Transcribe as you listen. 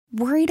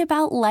Worried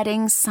about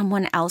letting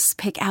someone else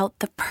pick out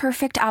the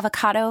perfect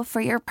avocado for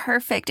your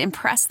perfect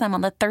impress them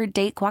on the third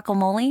date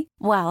guacamole?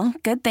 Well,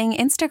 good thing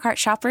Instacart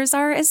shoppers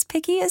are as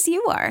picky as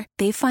you are.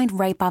 They find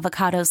ripe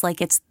avocados like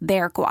it's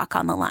their guac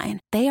on the line.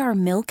 They are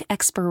milk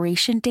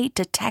expiration date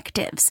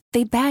detectives.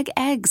 They bag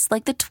eggs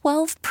like the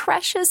 12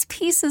 precious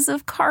pieces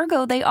of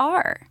cargo they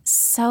are.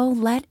 So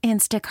let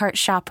Instacart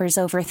shoppers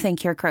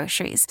overthink your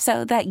groceries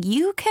so that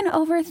you can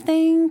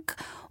overthink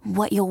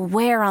what you'll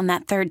wear on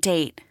that third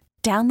date.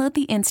 Download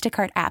the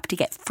Instacart app to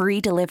get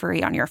free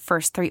delivery on your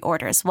first 3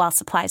 orders while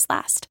supplies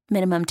last.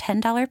 Minimum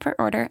 $10 per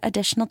order.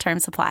 Additional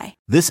terms apply.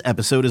 This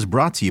episode is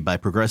brought to you by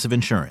Progressive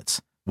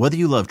Insurance. Whether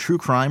you love true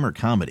crime or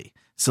comedy,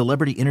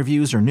 celebrity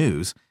interviews or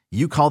news,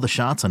 you call the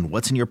shots on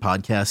what's in your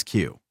podcast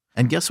queue.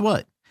 And guess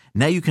what?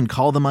 Now you can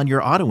call them on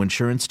your auto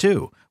insurance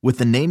too with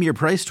the Name Your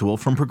Price tool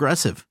from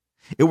Progressive.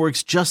 It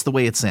works just the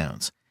way it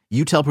sounds.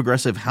 You tell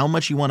Progressive how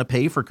much you want to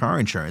pay for car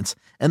insurance,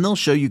 and they'll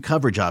show you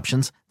coverage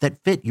options that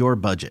fit your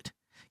budget.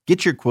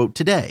 Get your quote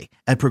today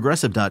at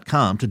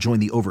Progressive.com to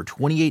join the over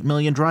 28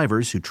 million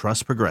drivers who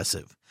trust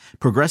Progressive.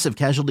 Progressive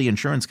Casualty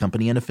Insurance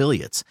Company and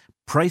Affiliates.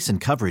 Price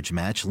and coverage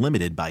match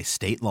limited by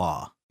state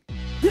law.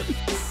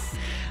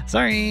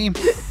 Sorry.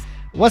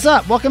 What's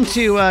up? Welcome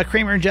to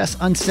Kramer and Jess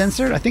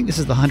Uncensored. I think this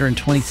is the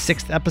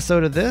 126th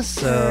episode of this.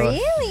 So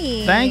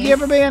really? Thank you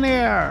for being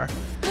here.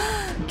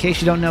 In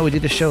case you don't know, we do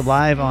the show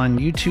live on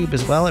YouTube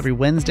as well every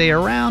Wednesday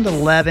around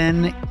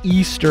 11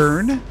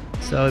 Eastern.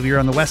 So if you're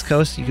on the West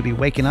Coast, you could be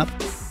waking up,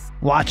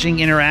 watching,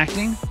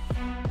 interacting.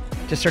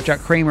 Just search out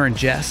Kramer and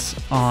Jess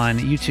on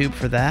YouTube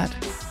for that.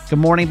 Good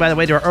morning, by the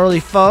way, to our early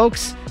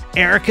folks.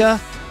 Erica,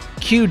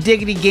 Q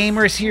Diggity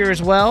Gamers here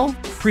as well.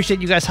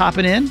 Appreciate you guys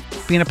hopping in,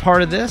 being a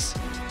part of this.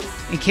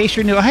 In case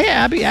you're new, hey,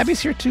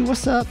 Abby's here too.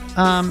 What's up?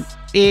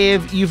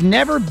 If you've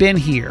never been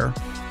here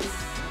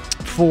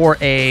for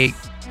a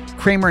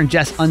Kramer and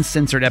Jess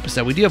Uncensored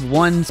episode, we do have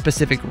one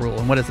specific rule.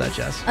 And what is that,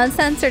 Jess?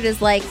 Uncensored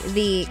is like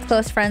the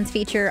close friends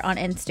feature on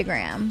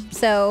Instagram.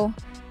 So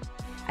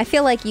I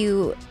feel like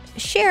you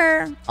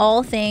share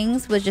all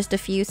things with just a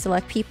few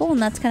select people, and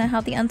that's kind of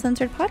how the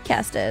Uncensored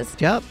podcast is.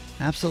 Yep,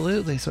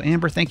 absolutely. So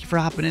Amber, thank you for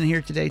hopping in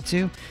here today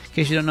too. In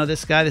case you don't know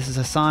this guy, this is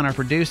Hassan, our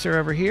producer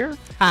over here.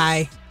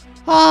 Hi.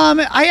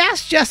 I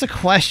asked Jess a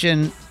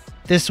question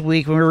this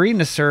week when we were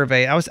reading a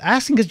survey. I was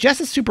asking, because Jess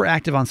is super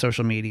active on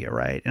social media,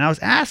 right? And I was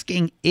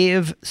asking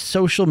if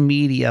social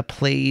media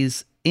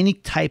plays any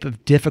type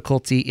of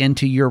difficulty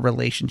into your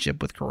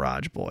relationship with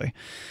Garage Boy.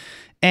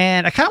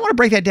 And I kind of want to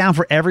break that down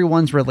for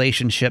everyone's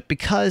relationship,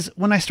 because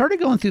when I started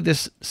going through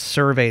this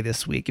survey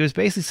this week, it was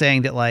basically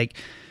saying that, like,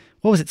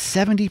 what was it,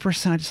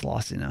 70%? I just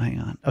lost it now. Hang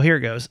on. Oh, here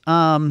it goes.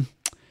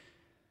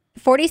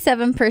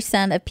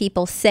 47% of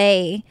people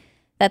say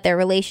that their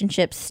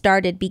relationship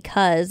started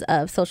because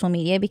of social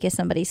media, because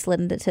somebody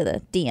slid into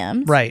the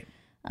DMs. Right.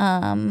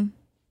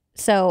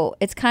 So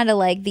it's kind of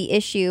like the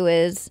issue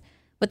is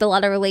with a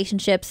lot of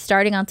relationships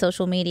starting on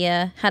social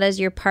media. How does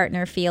your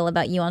partner feel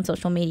about you on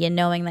social media,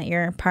 knowing that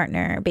your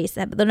partner,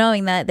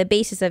 knowing that the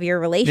basis of your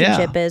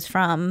relationship is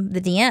from the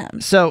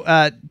DMs? So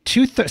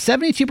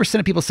 72%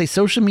 of people say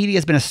social media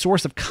has been a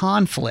source of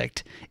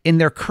conflict in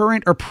their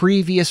current or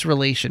previous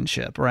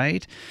relationship,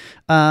 right?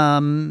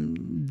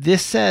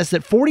 This says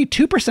that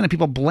 42% of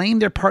people blame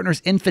their partner's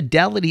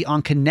infidelity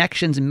on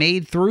connections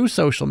made through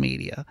social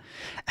media.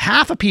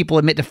 Half of people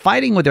admit to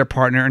fighting with their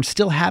partner and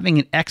still having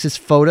an ex's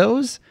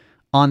photos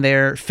on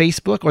their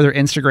Facebook or their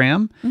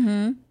Instagram.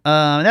 Mm-hmm.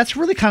 That's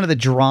really kind of the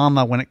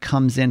drama when it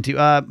comes into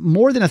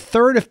more than a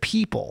third of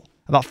people,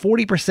 about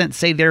 40%,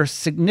 say their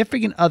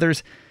significant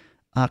other's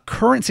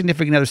current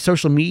significant other's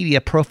social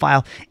media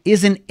profile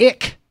is an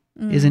ick.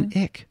 Mm-hmm. Is an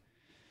ick.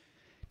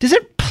 Does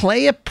it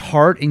play a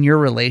part in your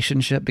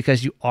relationship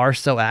because you are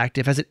so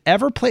active? Has it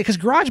ever played? Because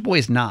Garage Boy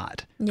is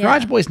not. Yeah.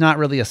 Garage Boy is not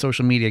really a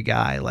social media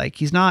guy. Like,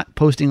 he's not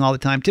posting all the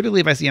time. Typically,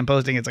 if I see him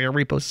posting, it's like I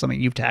repost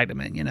something you've tagged him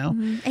in, you know?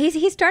 Mm-hmm.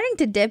 He's starting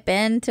to dip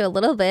into a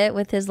little bit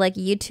with his, like,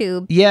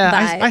 YouTube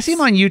Yeah, I see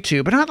him on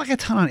YouTube, but not like a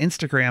ton on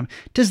Instagram.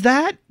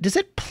 Does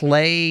it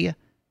play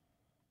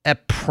a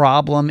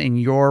problem in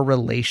your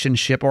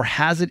relationship, or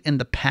has it in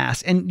the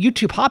past? And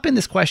YouTube, hop in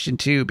this question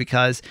too,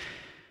 because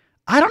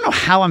I don't know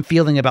how I'm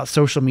feeling about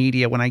social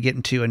media when I get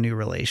into a new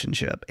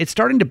relationship. It's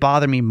starting to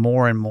bother me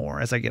more and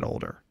more as I get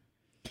older.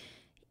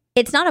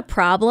 It's not a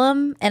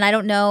problem, and I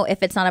don't know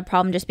if it's not a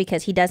problem just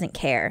because he doesn't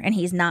care and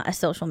he's not a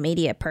social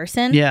media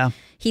person. Yeah.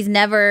 He's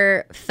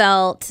never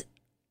felt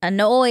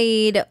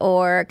annoyed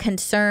or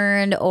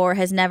concerned, or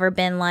has never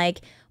been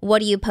like,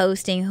 what are you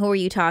posting? Who are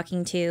you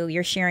talking to?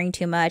 You're sharing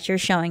too much. You're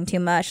showing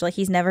too much. Like,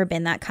 he's never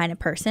been that kind of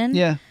person.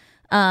 Yeah.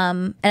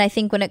 And I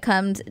think when it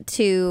comes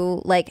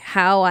to like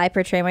how I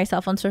portray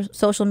myself on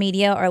social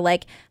media, or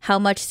like how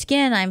much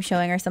skin I'm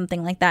showing or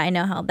something like that, I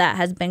know how that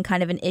has been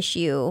kind of an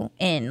issue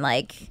in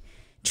like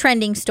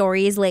trending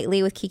stories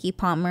lately with Keke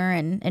Palmer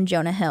and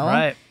Jonah Hill.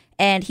 Right.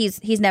 And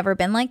he's never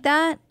been like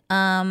that.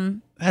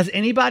 Has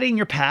anybody in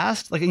your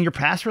past, like in your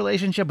past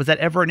relationship, was that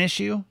ever an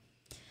issue?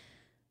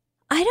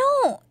 I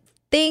don't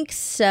think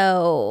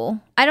so.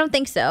 I don't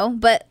think so.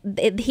 But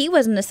he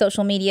wasn't a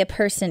social media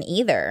person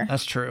either.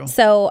 That's true.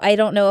 So I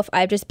don't know if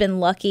I've just been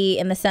lucky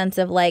in the sense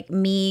of like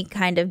me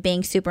kind of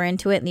being super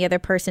into it and the other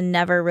person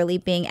never really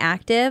being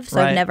active.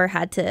 So I've never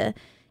had to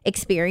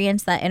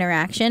experience that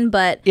interaction.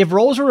 But if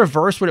roles were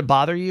reversed, would it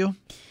bother you?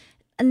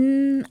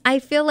 I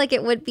feel like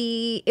it would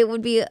be.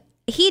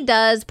 He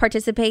does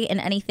participate in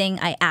anything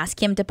I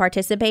ask him to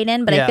participate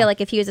in, but I feel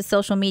like if he was a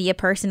social media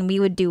person, we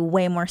would do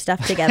way more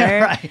stuff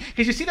together. Right?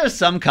 Because you see those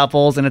some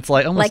couples, and it's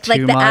like almost like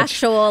too the much.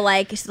 actual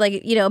like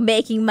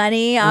making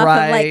money off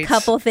of like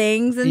couple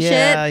things and shit.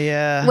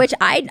 Yeah. Which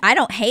I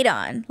don't hate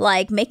on.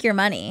 Like, make your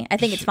money. I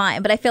think it's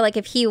fine. But I feel like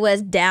if he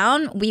was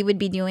down, we would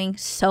be doing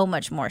so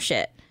much more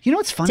shit. You know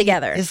what's funny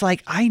together is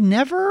like I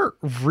never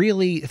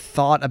really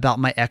thought about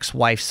my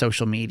ex-wife's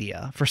social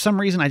media. For some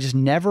reason, I just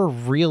never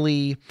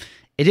really.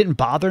 It didn't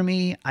bother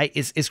me.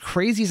 As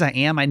crazy as I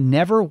am, I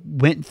never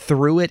went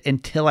through it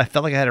until I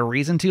felt like I had a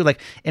reason to. Like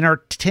in our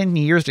 10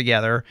 years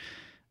together,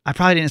 I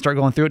probably didn't start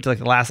going through it till like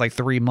the last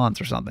 3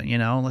 months or something, you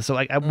know? So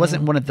like I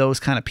wasn't one of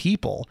those kind of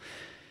people.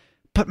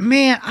 But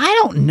man, I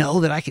don't know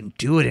that I can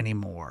do it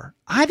anymore.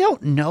 I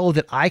don't know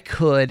that I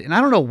could, and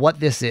I don't know what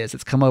this is.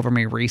 It's come over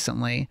me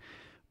recently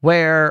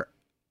where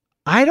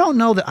I don't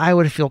know that I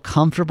would feel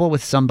comfortable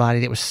with somebody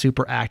that was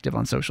super active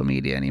on social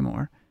media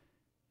anymore.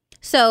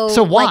 So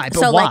why?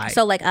 Why?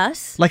 Like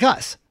us? Like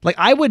us. Like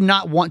I would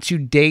not want to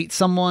date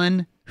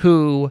someone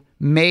who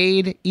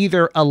made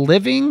either a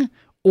living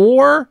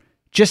or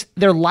just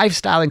their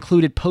lifestyle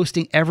included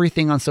posting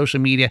everything on social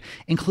media,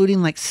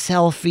 including like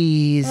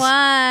selfies.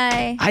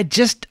 Why?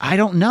 I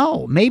don't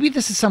know. Maybe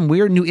this is some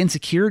weird new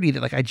insecurity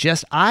that like I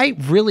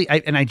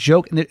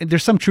joke, and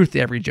there's some truth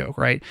to every joke,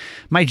 right?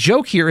 My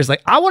joke here is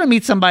like, I want to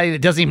meet somebody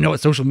that doesn't even know what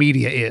social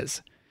media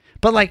is.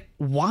 But like,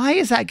 why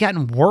has that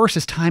gotten worse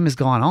as time has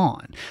gone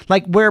on?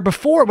 Like where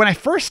before, when I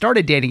first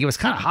started dating, it was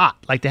kind of hot.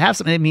 Like to have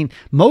something, I mean,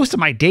 most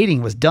of my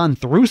dating was done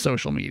through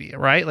social media,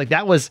 right? Like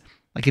that was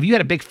like, if you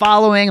had a big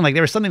following, like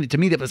there was something to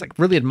me that was like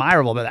really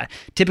admirable about that.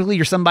 Typically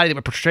you're somebody that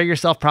would portray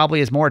yourself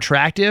probably as more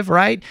attractive,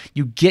 right?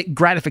 You get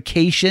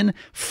gratification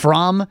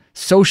from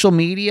social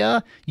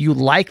media. You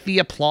like the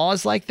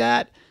applause like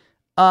that.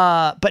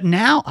 But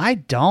now I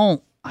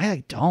don't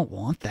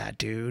want that,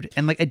 dude.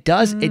 And like it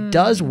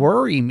does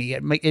worry me.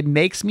 It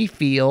makes me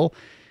feel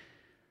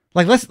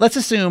like let's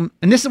assume,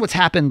 and this is what's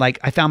happened. Like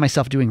I found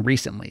myself doing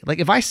recently. Like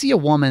if I see a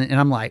woman and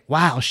I'm like,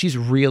 wow, she's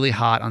really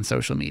hot on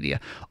social media.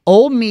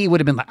 Old me would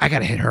have been like, I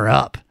gotta hit her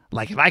up.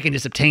 Like if I can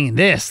just obtain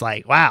this,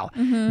 like wow.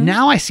 Mm-hmm.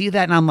 Now I see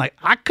that and I'm like,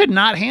 I could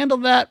not handle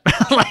that.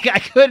 Like I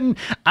couldn't.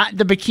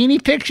 The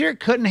bikini picture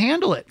couldn't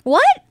handle it.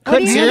 What?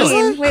 Couldn't handle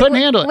it. Couldn't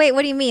handle it. Wait,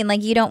 what do you mean?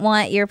 Like you don't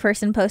want your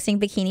person posting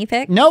bikini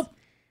pics? Nope.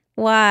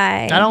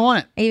 Why? I don't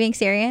want it. Are you being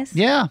serious?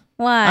 Yeah.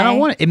 Why? I don't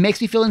want it. It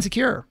makes me feel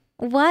insecure.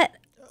 What?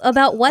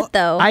 About what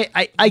though?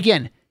 I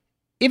again,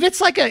 if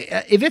it's like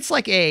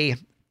a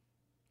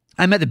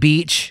I'm at the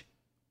beach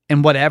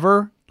and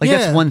whatever, like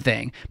that's one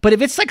thing. But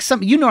if it's like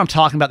some, you know what I'm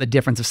talking about, the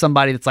difference of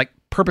somebody that's like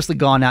purposely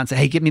gone out and say,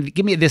 hey, give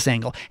me this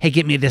angle. Hey,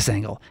 get me this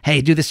angle.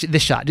 Hey, do this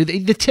shot. Do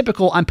the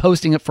typical I'm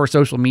posting it for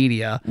social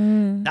media.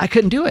 I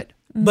couldn't do it.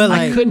 But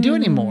I couldn't do it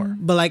anymore.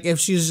 But like if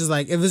she's just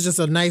like, if it's just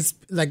a nice,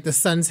 like the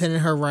sun's hitting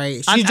her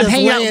right. I'm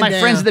hanging out with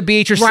my friends at the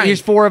beach. There's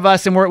 4 of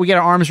us and we get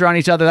our arms around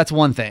each other. That's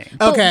one thing.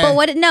 Okay. But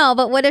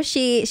what if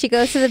she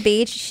goes to the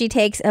beach, she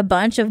takes a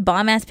bunch of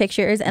bomb ass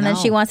pictures and then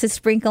she wants to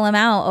sprinkle them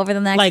out over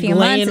the next few months?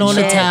 Like laying on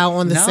the towel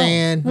on the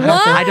sand. Why?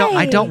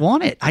 I don't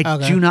want it.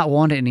 I do not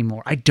want it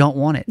anymore. I don't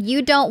want it.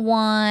 You don't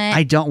want.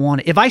 I don't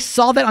want it. If I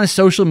saw that on a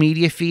social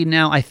media feed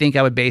now, I think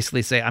I would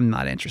basically say I'm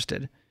not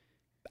interested.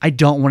 I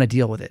don't want to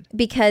deal with it.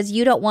 Because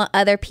you don't want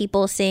other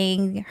people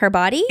seeing her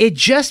body? It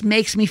just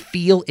makes me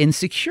feel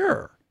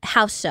insecure.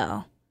 How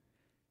so?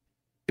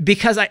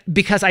 Because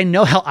I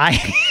know how I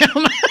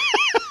am.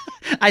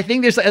 I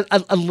think there's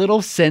a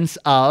little sense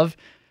of,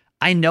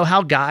 I know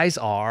how guys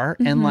are.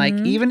 Mm-hmm. And like,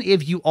 even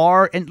if you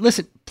are, and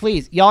listen,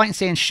 please, y'all ain't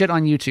saying shit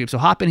on YouTube. So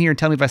hop in here and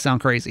tell me if I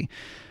sound crazy.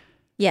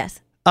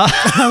 Yes.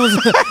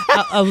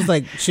 I was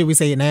like, should we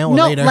say it now or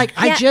later? Like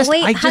I just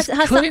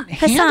couldn't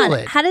handle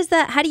it.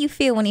 How do you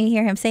feel when you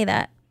hear him say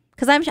that?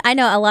 Because I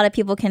know a lot of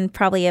people can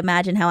probably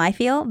imagine how I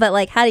feel, but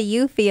like, how do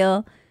you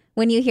feel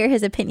when you hear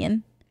his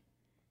opinion?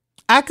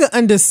 I could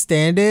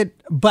understand it,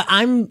 but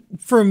I'm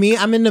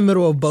in the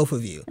middle of both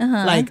of you.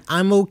 Uh-huh. Like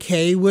I'm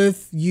okay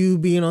with you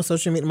being on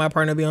social media, my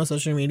partner being on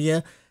social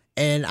media,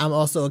 and I'm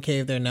also okay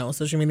if they're not on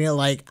social media.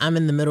 Like I'm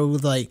in the middle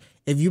with like,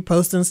 if you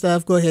posting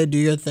stuff, go ahead, do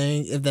your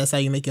thing. If that's how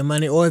you make your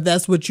money, or if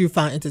that's what you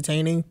find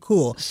entertaining,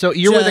 cool. So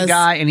you're with a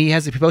guy, and he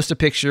posts a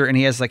picture, and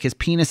he has like his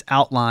penis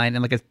outline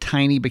and like a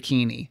tiny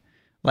bikini,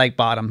 like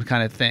bottom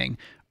kind of thing.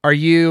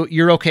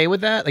 You're okay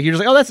with that? Like you're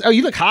just like,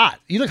 you look hot.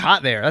 You look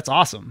hot there. That's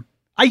awesome.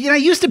 I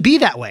used to be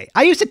that way.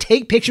 I used to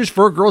take pictures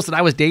for girls that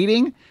I was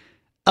dating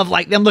of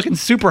like them looking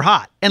super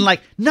hot and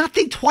like not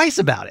think twice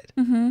about it.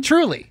 Mm-hmm.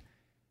 Truly.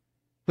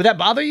 Would that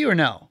bother you or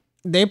no?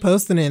 They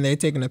posting it and they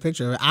taking a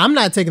picture of it. I'm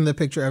not taking the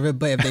picture of it,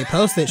 but if they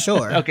post it,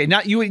 sure. Okay,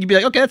 not you. You'd be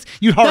like, okay,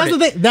 you heart That's the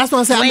thing. That's what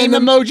I'm saying. Flame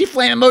emoji,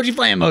 flame emoji,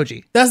 flame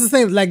emoji. That's the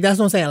thing. Like, that's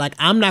what I'm saying. Like,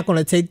 I'm not going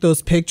to take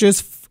those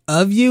pictures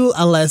of you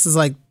unless it's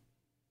like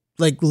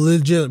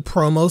legit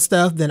promo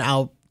stuff. Then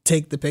I'll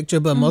take the picture.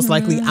 But most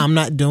likely, I'm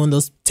not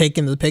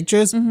taking the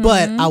pictures.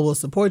 But I will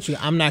support you.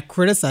 I'm not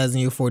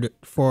criticizing you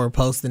for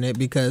posting it,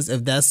 because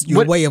if that's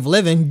your way of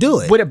living,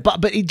 do it. Would it?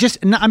 But it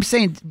just. No, I'm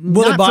saying.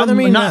 Will it bother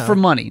me? Not for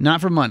money. Not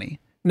for money.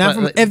 Not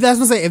from, if that's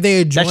what I'm saying, if they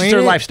enjoy that's just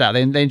their lifestyle.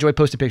 They enjoy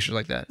posting pictures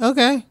like that.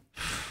 Okay.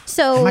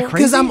 So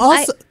because I'm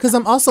also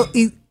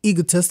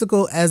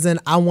egotistical, as in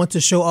I want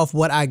to show off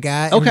what I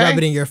got and rub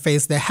it in your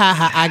face that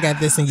I got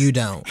this and you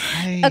don't.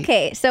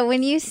 Okay, so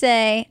when you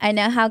say I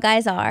know how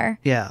guys are,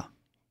 any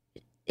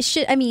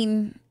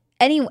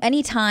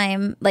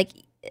time like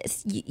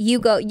you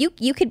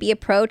could be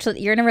approached.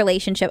 You're in a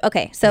relationship.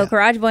 Okay, so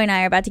Garage Boy and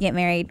I are about to get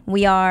married.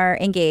 We are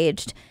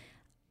engaged.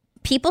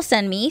 People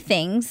send me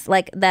things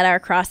like that are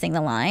crossing the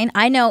line.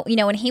 I know,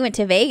 when he went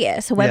to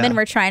Vegas, women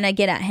were trying to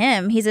get at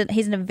him. He's a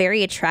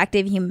very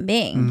attractive human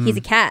being. He's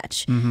a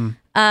catch.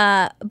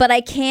 But I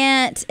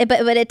can't.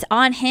 But it's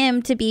on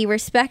him to be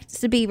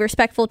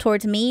respectful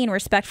towards me and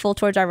respectful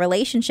towards our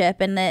relationship,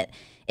 and that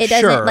it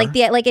doesn't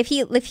like if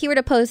he were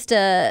to post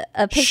a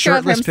picture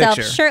of himself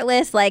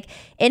shirtless, like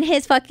in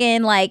his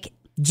fucking like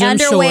Gym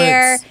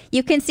underwear shorts.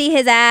 You can see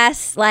his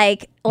ass,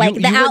 like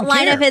the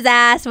outline of his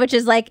ass, which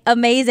is like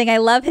amazing. I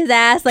love his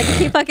ass. Like,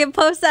 he fucking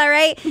posts that,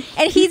 right?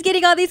 And he's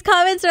getting all these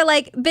comments or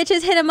like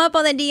bitches hit him up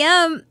on the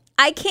DM.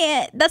 I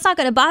can't. That's not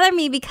going to bother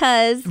me,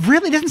 because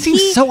really doesn't seem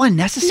so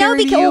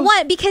unnecessary. No,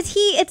 because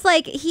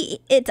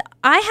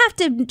I have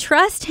to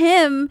trust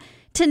him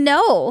to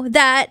know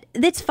that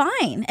it's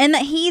fine and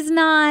that he's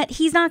not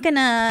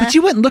gonna. But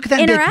you wouldn't look at that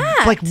interact.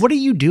 And be like, what are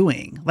you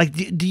doing?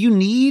 Like, do you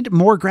need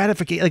more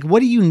gratification? Like, what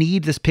do you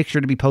need this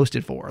picture to be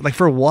posted for? Like,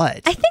 for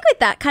what? I think with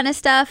that kind of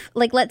stuff,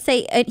 like, let's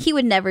say he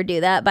would never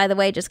do that, by the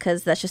way, just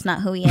because that's just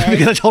not who he is.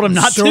 Because I told him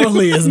not to.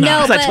 Surely is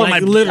not. No, I told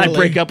him I'd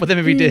break up with him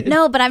if he did.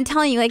 No, but I'm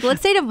telling you, like,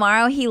 let's say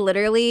tomorrow he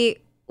literally,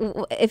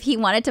 if he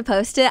wanted to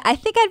post it, I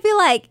think I'd be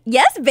like,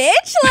 yes,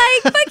 bitch,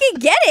 like, fucking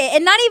get it.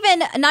 And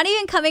not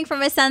even coming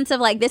from a sense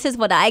of like, this is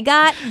what I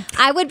got.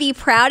 I would be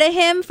proud of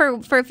him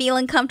for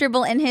feeling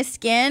comfortable in his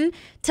skin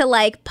to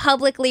like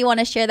publicly want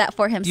to share that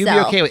for himself. You'd be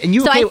okay with, and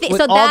you okay with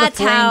all that's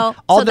the flame, how.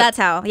 all so that's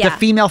how. Yeah. The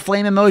female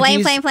flame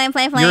emojis. Flame.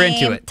 You're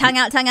into it. Tongue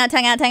out. Wait.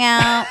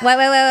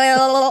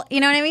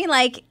 You know what I mean?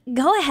 Like,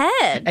 go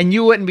ahead. And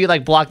you wouldn't be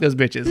like, block those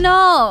bitches.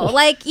 No,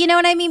 like, you know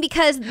what I mean?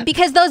 Because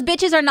those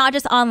bitches are not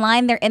just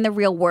online; they're in the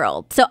real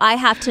world. So I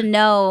have to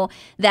know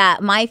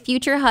that my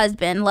future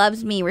husband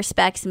loves me,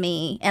 respects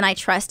me, and I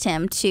trust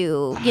him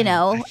to,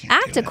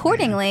 act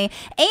accordingly.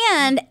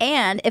 And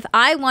if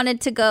I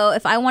wanted to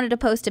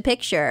post a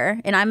picture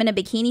and I'm in a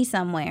bikini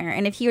somewhere,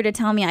 and if he were to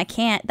tell me I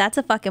can't, that's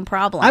a fucking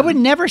problem. I would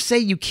never say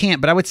you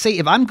can't, but I would say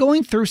if I'm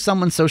going through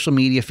someone's social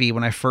media feed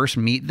when I first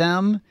meet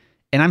them,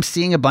 and I'm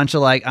seeing a bunch of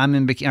like, I'm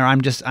in bikini, or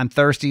I'm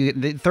thirsty,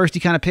 the thirsty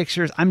kind of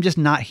pictures, I'm just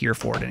not here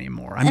for it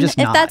anymore.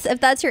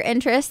 If that's your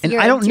interest, and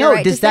I don't know,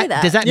 right, does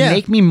that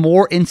make me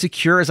more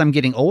insecure as I'm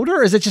getting older?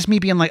 Or is it just me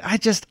being like,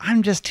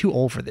 I'm just too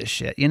old for this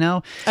shit,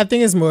 I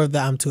think it's more of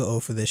that I'm too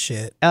old for this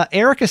shit.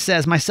 Erica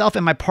says, myself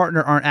and my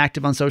partner aren't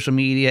active on social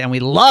media and we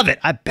love it.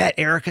 I bet,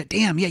 Erica.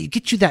 Damn, yeah, you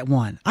get you that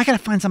one. I got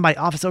to find somebody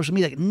off of social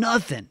media. Like,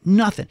 nothing.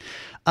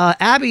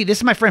 Abby, this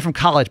is my friend from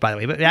college, by the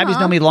way, but Abby's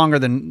known me longer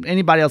than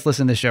anybody else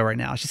listening to this show right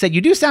now. She said,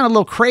 you do sound a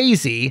little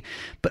crazy,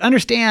 but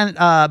understand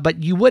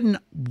you wouldn't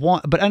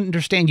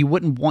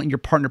want your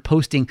partner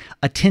posting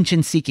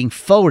attention-seeking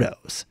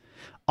photos.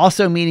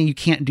 Also meaning you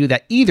can't do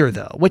that either,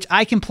 though, which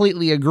I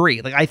completely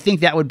agree. Like, I think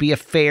that would be a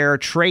fair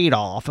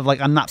trade-off of like,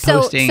 I'm not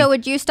posting. So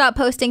would you stop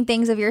posting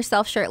things of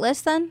yourself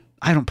shirtless then?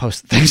 I don't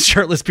post things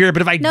shirtless, period.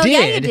 But if I did,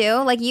 yeah, you do.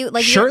 Like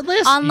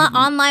shirtless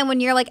online when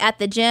you're like at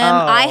the gym.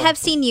 I have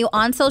seen you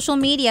on social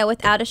media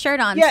without a shirt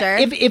on, sir.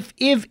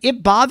 If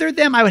it bothered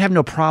them, I would have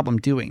no problem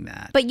doing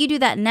that. But you do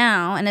that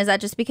now, and is that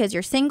just because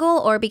you're single,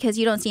 or because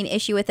you don't see an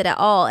issue with it at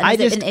all?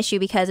 And is it an issue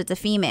because it's a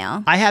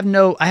female? I have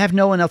no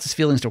one else's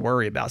feelings to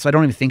worry about, so I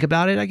don't even think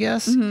about it. I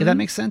guess if that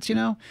makes sense,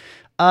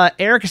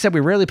 Erica said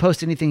we rarely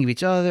post anything of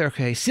each other.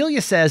 Okay,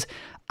 Celia says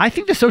I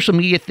think the social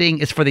media thing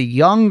is for the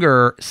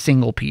younger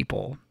single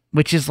people.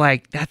 Which is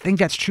like, I think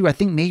that's true. I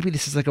think maybe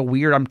this is like a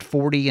weird, I'm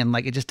 40 and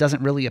like it just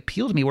doesn't really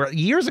appeal to me. Where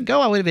years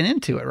ago I would have been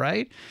into it,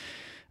 right?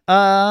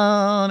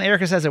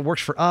 Erica says it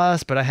works for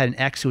us, but I had an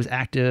ex who was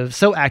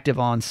so active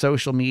on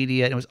social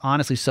media, and it was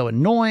honestly so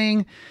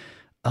annoying.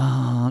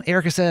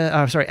 Abby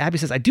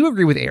says, I do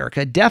agree with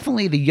Erica.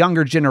 Definitely the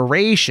younger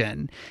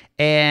generation.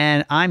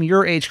 And I'm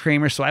your age,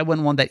 Kramer, so I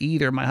wouldn't want that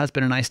either. My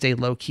husband and I stay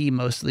low key,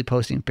 mostly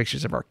posting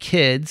pictures of our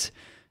kids.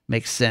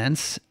 Makes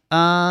sense.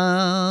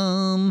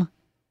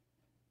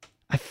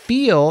 I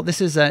feel, this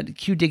is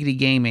Q Diggity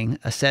Gaming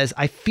says,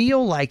 I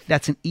feel like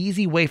that's an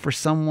easy way for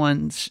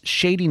someone's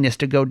shadiness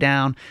to go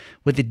down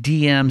with the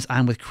DMs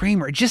I'm with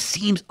Kramer. It just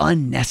seems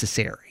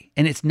unnecessary.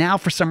 And it's now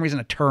for some reason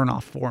a turn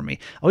off for me.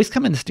 Oh, he's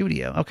come in the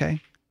studio.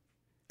 Okay.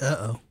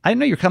 Uh-oh. I didn't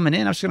know you're coming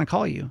in. I was just going to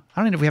call you. I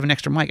don't even know if we have an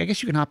extra mic. I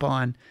guess you can hop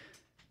on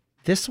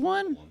this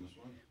one.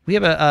 We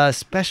have a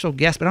special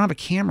guest, but I don't have a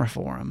camera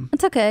for him.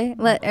 It's okay.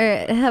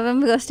 Have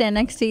him go stand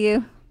next to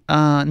you.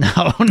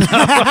 No.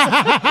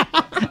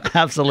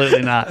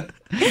 Absolutely not.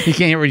 He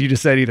can't hear what you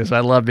just said either, so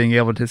I love being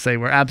able to say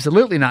we're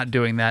absolutely not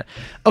doing that.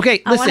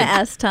 Okay, listen. I want to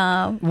ask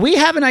Tom. We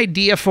have an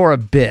idea for a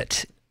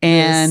bit,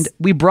 and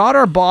we brought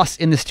our boss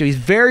in the studio. He's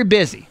very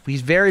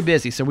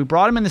busy. So we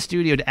brought him in the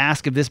studio to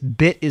ask if this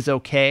bit is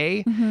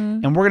okay,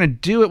 and we're going to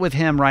do it with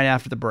him right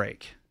after the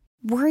break.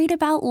 Worried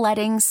about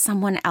letting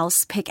someone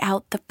else pick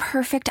out the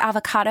perfect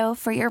avocado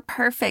for your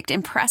perfect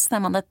impress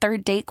them on the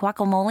third date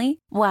guacamole?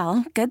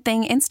 Well, good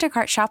thing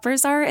Instacart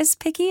shoppers are as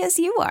picky as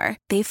you are.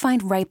 They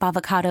find ripe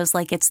avocados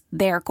like it's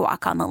their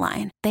guac on the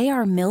line. They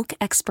are milk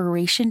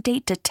expiration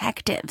date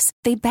detectives.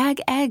 They bag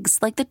eggs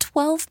like the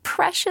 12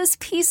 precious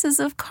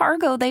pieces of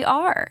cargo they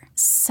are.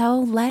 So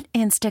let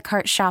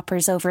Instacart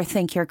shoppers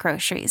overthink your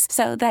groceries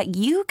so that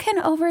you can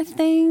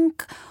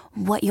overthink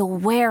what you'll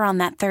wear on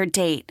that third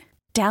date.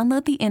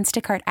 Download the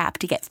Instacart app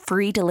to get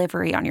free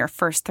delivery on your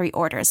first 3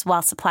 orders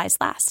while supplies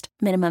last.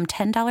 Minimum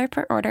 $10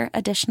 per order.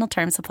 Additional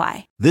terms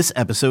apply. This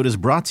episode is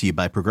brought to you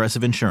by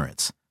Progressive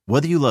Insurance.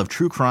 Whether you love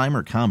true crime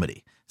or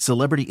comedy,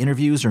 celebrity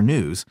interviews or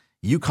news,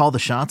 you call the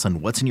shots on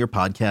what's in your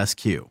podcast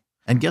queue.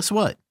 And guess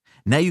what?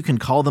 Now you can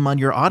call them on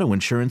your auto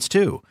insurance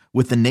too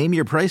with the Name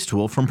Your Price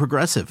tool from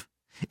Progressive.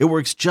 It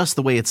works just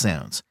the way it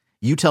sounds.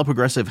 You tell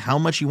Progressive how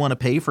much you want to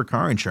pay for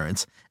car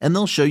insurance, and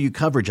they'll show you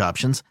coverage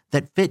options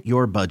that fit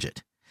your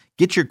budget.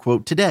 Get your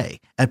quote today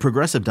at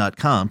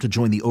Progressive.com to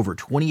join the over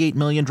 28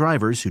 million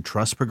drivers who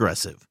trust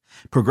Progressive.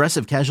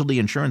 Progressive Casualty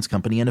Insurance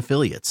Company and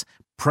Affiliates.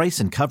 Price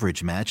and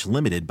coverage match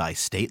limited by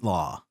state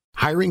law.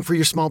 Hiring for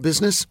your small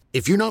business?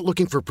 If you're not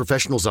looking for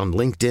professionals on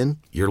LinkedIn,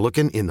 you're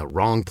looking in the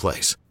wrong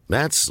place.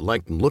 That's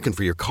like looking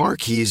for your car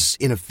keys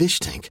in a fish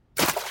tank.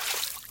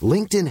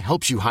 LinkedIn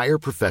helps you hire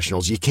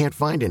professionals you can't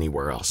find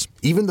anywhere else,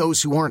 even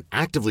those who aren't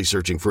actively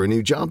searching for a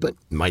new job but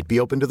might be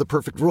open to the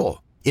perfect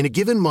role. In a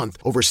given month,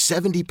 over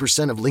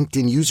 70% of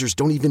LinkedIn users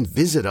don't even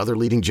visit other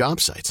leading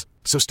job sites.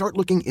 So start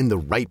looking in the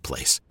right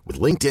place. With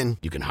LinkedIn,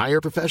 you can hire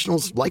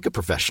professionals like a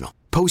professional.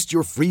 Post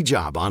your free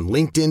job on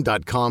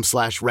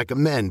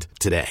linkedin.com/recommend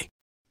today.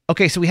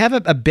 Okay, so we have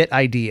a bit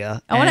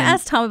idea. I want to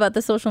ask Tom about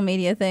the social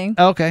media thing.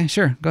 Okay,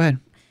 sure. Go ahead.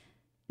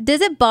 Does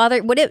it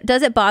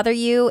bother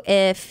you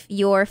if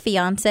your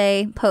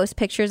fiance posts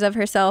pictures of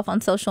herself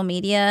on social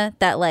media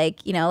that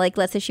like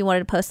let's say she wanted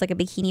to post like a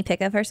bikini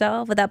pic of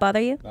herself? Would that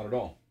bother you? Not at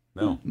all.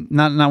 No.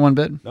 Not one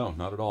bit? No,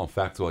 not at all. In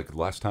fact, like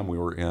last time we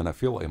were in, I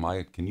feel,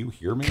 can you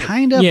hear me?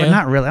 Kind of, Yeah. but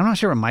not really. I'm not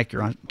sure what mic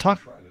you're on. Try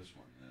this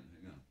one then.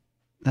 Hang on.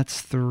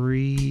 That's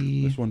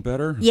 3. This one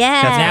better?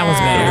 Yeah. That was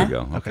better.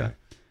 There we go. Okay.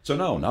 So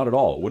no, not at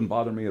all. It wouldn't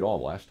bother me at all.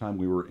 Last time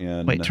we were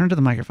in. Wait, turn to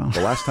the microphone.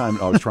 The last time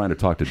I was trying to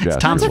talk to Jess.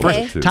 Tom's we were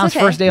okay. too. Tom's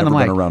okay. first day on the Never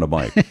mic. been around a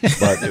mic,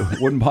 but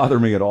it wouldn't bother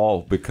me at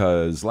all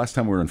because last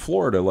time we were in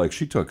Florida, like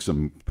she took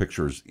some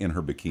pictures in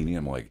her bikini.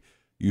 I'm like,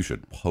 you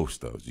should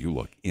post those. You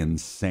look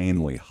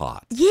insanely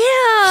hot.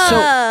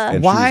 Yeah.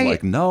 And Why- she was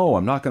like, no,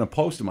 I'm not going to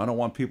post them. I don't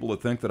want people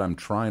to think that I'm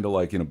trying to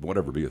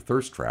whatever, be a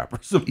thirst trap or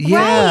something.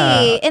 Yeah.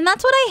 Right. And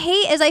that's what I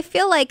hate is I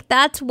feel like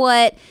that's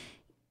what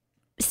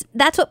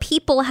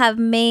people have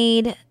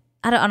made.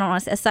 I don't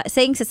want to say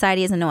saying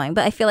society is annoying,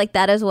 but I feel like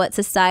that is what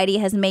society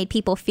has made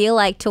people feel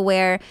like, to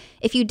where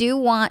if you do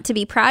want to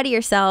be proud of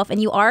yourself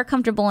and you are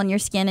comfortable in your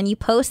skin and you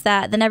post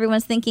that, then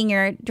everyone's thinking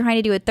you're trying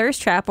to do a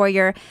thirst trap or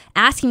you're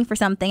asking for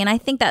something. And I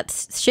think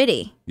that's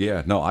shitty.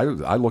 Yeah, no,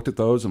 I looked at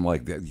those. I'm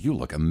like, you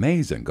look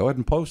amazing. Go ahead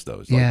and post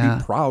those. Like, Yeah.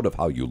 be proud of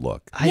how you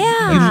look.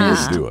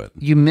 Yeah.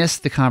 You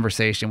missed the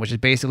conversation, which is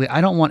basically,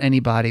 I don't want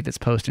anybody that's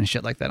posting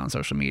shit like that on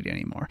social media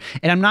anymore.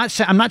 And I'm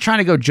not trying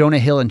to go Jonah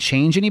Hill and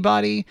change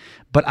anybody,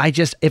 but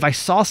if I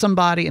saw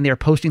somebody and they're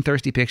posting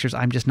thirsty pictures,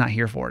 I'm just not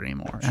here for it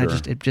anymore. Sure.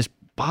 And it just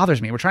bothers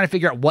me. We're trying to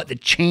figure out what the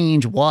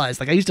change was.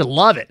 Like, I used to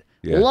love it.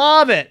 Yeah.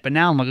 Love it. But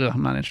now I'm like, ugh,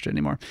 I'm not interested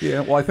anymore. Yeah,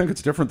 well, I think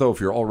it's different, though,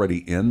 if you're already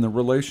in the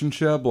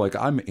relationship. Like,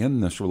 I'm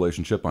in this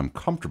relationship. I'm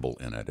comfortable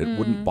in it. It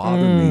wouldn't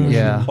bother me if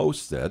Yeah. she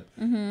posts it.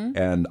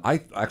 And I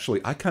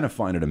kind of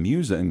find it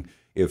amusing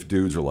if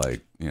dudes are like,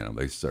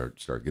 they start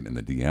getting in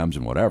the DMs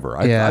and whatever.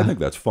 I think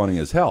that's funny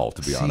as hell,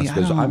 to be honest,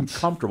 because I'm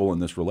comfortable in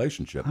this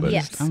relationship. But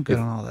Yes. I'm good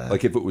on all that.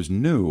 like, if it was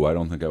new, I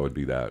don't think I would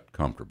be that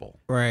comfortable.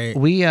 Right.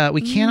 We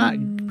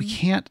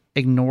can't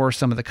ignore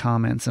some of the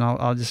comments, and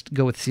I'll just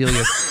go with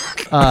Celia's.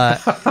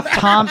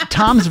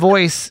 Tom's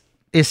voice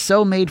is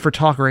so made for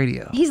talk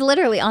radio. He's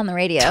literally on the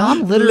radio.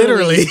 Tom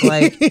literally.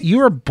 Like, you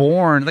were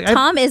born. Like,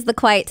 Tom is the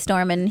quiet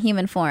storm in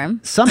human form.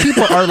 some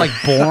people are like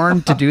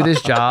born to do this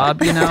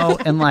job,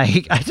 and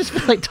like I just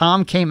feel like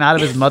Tom came out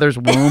of his mother's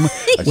womb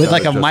with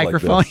like a sounded just like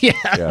microphone. this.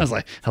 I was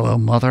like, "Hello,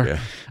 mother." Yeah.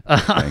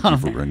 Thank you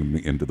for bringing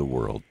me into the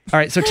world. All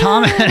right, so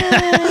Tom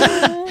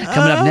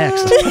coming up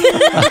next.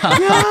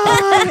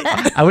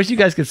 I wish you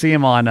guys could see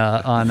him on.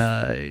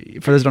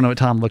 For those who don't know what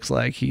Tom looks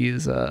like,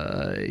 he's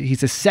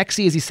as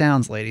sexy as he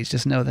sounds, ladies.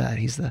 Just know that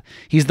he's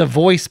the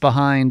voice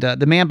behind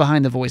the man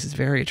behind the voice is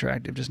very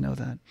attractive. Just know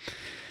that.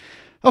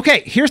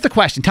 Okay, here's the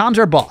question. Tom's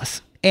our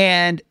boss.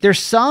 And there's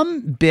some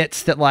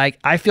bits that like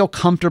I feel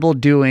comfortable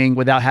doing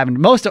without having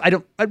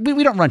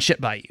we don't run shit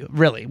by you,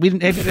 really.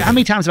 How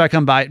many times have I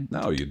come by?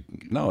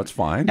 No, it's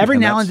fine. Every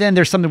now and then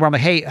there's something where I'm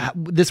like, hey,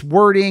 this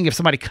wording, if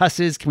somebody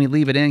cusses, can we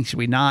leave it in? Should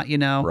we not,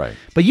 Right.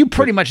 But you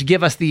pretty much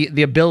give us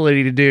the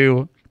ability to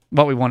do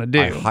what we want to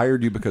do. I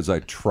hired you because I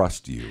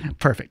trust you.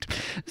 Perfect.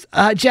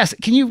 Jess,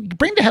 can you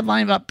bring the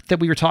headline up that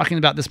we were talking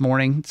about this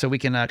morning so we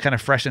can kind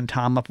of freshen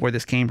Tom up where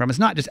this came from? It's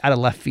not just out of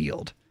left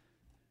field.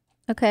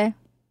 Okay.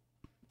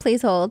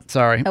 Please hold.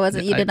 Sorry.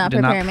 You did not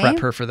prepare me. Prep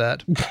her for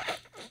that.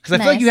 Because I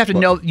feel like you have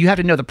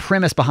to know the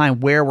premise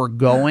behind where we're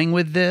going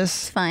with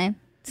this. It's fine.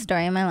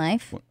 Story of my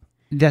life.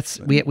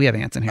 We have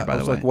ants in here, by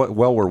the way.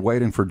 Well, we're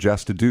waiting for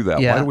Jess to do that.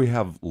 Yeah. Why do we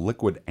have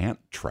liquid ant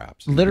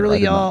traps?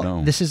 Literally,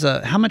 y'all. This is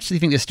how much do you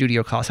think this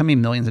studio costs? How many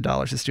millions of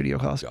dollars this studio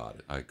costs?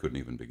 God, I couldn't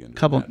even begin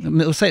to imagine.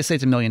 Let's say it's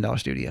 $1 million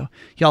studio.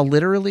 Y'all,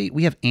 literally,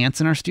 we have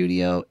ants in our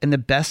studio, and the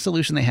best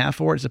solution they have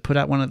for it is to put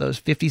out one of those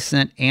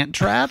 50-cent ant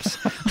traps.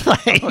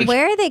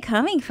 Where are they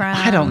coming from?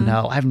 I don't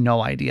know. I have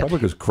no idea. Probably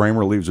because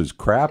Kramer leaves his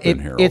crap in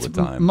here all the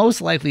time. It's most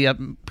likely up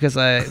because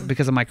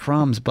of my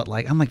crumbs. But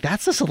I'm like,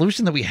 that's the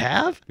solution that we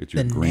have. It's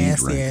your the green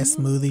nasty drink. ass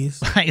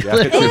smoothies.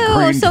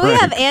 Ew, so we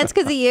have ants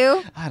because of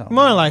you? I don't know.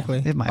 More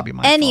likely. It might be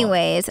my fault.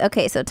 Anyways,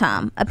 okay, so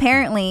Tom,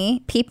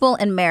 apparently people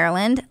in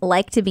Maryland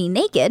like to be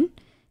naked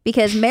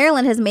because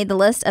Maryland has made the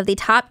list of the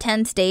top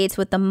 10 states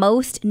with the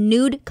most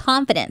nude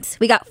confidence.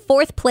 We got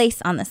 4th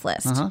place on this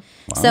list. Wow.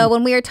 So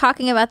when we were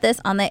talking about this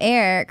on the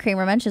air,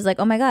 Kramer mentions like,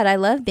 oh my God, I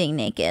love being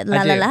naked.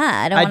 La la la.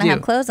 I don't want to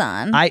have clothes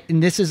on.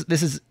 And this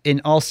is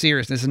in all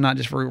seriousness, this is not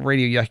just for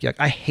radio yuck yuck.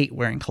 I hate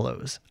wearing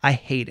clothes. I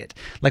hate it.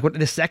 Like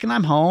the second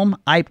I'm home,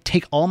 I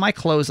take all my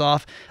clothes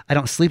off. I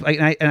don't sleep.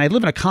 And I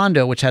live in a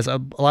condo, which has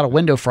a lot of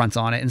window fronts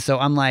on it. And so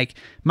I'm like,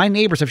 my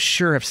neighbors have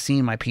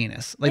seen my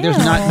penis. Like there's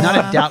not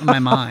a doubt in my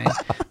mind,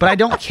 but I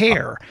don't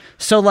care.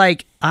 So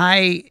like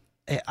I'm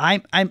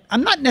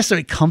not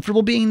necessarily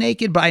comfortable being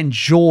naked, but I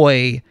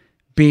enjoy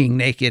being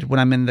naked when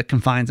I'm in the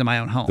confines of my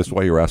own home. That's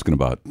why you're asking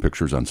about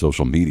pictures on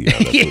social media.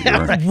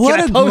 That's What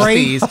a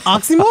great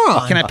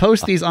oxymoron. Can I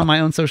post these on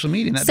my own social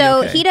media?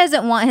 So he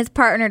doesn't want his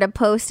partner to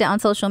post it on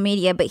social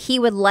media, but he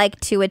would like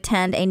to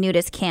attend a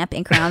nudist camp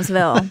in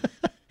Crownsville.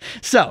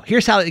 So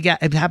here's how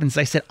it happens.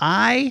 I said,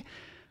 I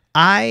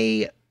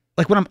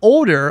like when I'm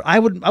older, I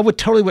would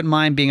totally wouldn't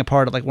mind being a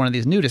part of like one of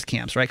these nudist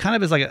camps, right? Kind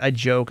of as like a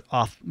joke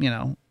off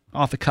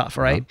the cuff,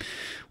 right? Uh-huh.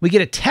 We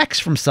get a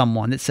text from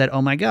someone that said,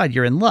 oh my God,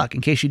 you're in luck.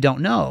 In case you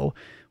don't know,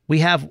 we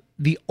have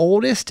the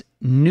oldest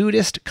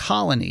nudist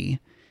colony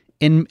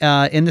in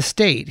the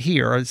state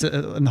here, in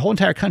the whole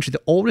entire country.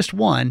 The oldest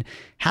one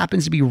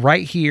happens to be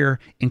right here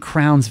in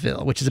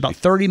Crownsville, which is about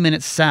 30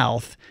 minutes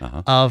south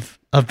of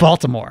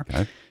Baltimore.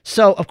 Okay.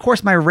 So of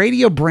course my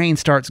radio brain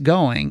starts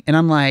going and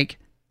I'm like,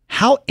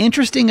 how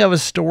interesting of a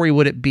story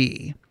would it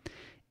be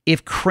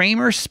if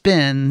Kramer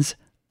spends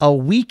a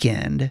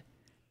weekend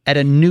at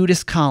a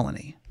nudist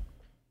colony?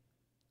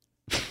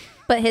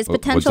 But his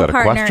potential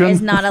partner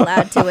is not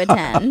allowed to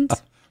attend.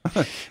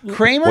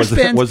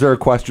 Was there a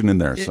question in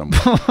there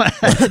somewhere?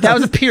 That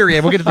was a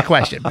period. We'll get to the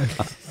question.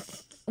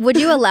 Would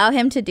you allow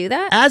him to do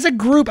that? As a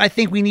group, I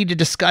think we need to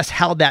discuss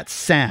how that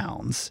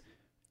sounds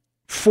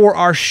for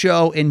our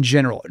show in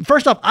general.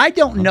 First off, I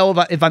don't know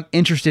if I'm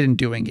interested in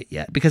doing it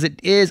yet because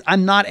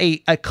I'm not a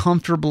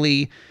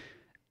comfortably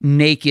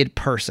naked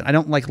person. I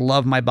don't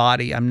love my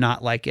body. I'm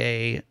not like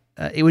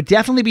it would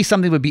definitely be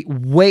something that would be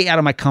way out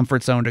of my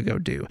comfort zone to go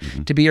do,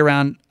 to be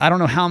around, I don't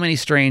know how many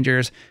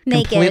strangers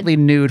naked, completely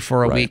nude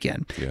for a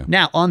weekend. Yeah.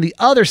 Now, on the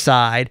other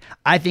side,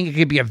 I think it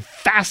could be a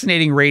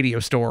fascinating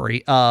radio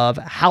story of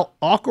how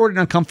awkward and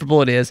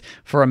uncomfortable it is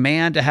for a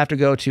man to have to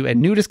go to a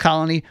nudist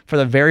colony for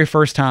the very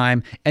first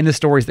time and the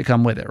stories that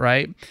come with it,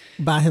 right?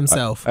 By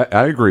himself.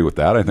 I agree with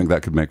that. I think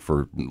that could make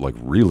for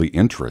really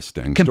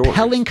interesting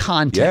compelling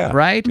content,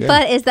 right? Yeah.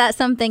 But is that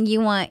something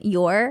you want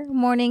your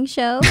morning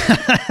show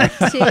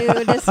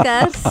to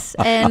discuss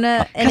and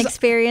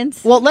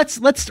experience? Well,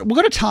 we'll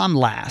go to Tom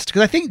last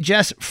because I think,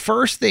 Jess,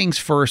 first things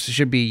first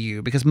should be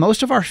you because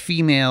most of our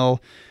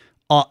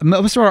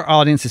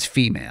audience is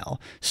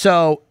female.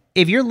 So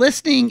if you're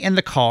listening in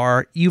the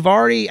car,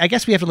 I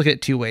guess we have to look at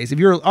it two ways. If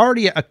you're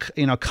already a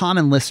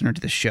common listener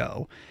to the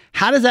show,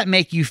 how does that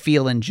make you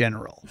feel in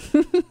general?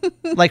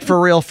 Like for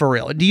real?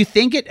 Do you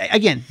think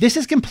this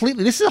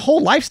is a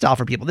whole lifestyle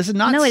for people. This is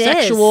not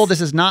sexual.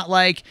 This is not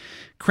like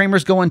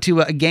Kramer's going to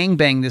a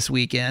gangbang this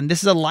weekend.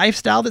 This is a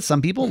lifestyle that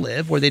some people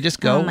live where they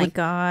just go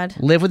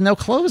live with no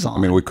clothes on.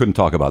 I mean, we couldn't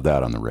talk about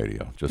that on the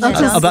radio. About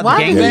the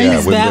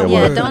gangbang?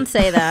 Yeah, don't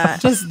say that.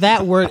 Just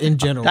that word in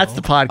general. That's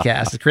the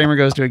podcast. Kramer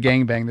goes to a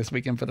gangbang this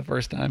weekend for the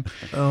first time.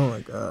 Oh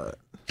my God.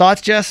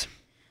 Thoughts, Jess?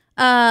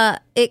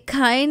 It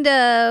kind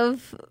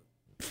of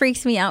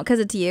freaks me out because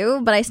it's you,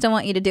 but I still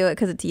want you to do it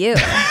because it's you.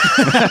 Does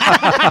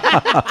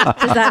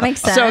that make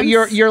sense? So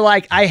you're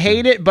like, I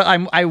hate it, but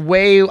I'm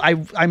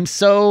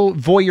so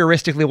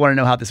voyeuristically want to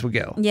know how this would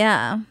go.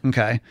 Yeah.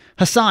 Okay.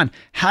 Hassan,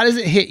 how does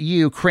it hit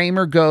you?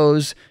 Kramer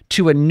goes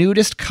to a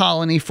nudist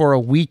colony for a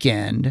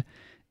weekend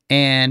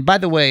And by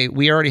the way,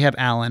 we already have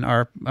Alan,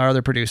 our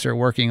other producer,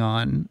 working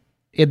on.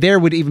 There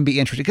would even be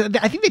interesting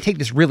because I think they take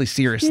this really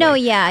seriously. No,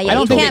 yeah.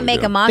 You can't make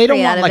a they mockery don't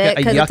out want of it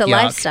because it's a yuck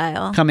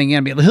lifestyle. coming in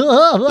and be like,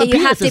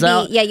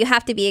 you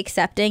have to be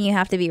accepting. You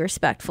have to be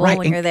respectful Right,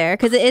 when you're there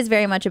because it is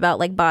very much about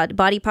like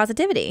body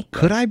positivity.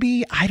 Could I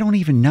be? I don't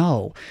even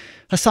know.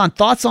 Hassan,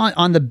 thoughts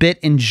on the bit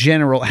in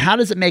general? How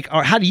does it make?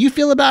 Or how do you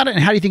feel about it?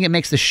 And how do you think it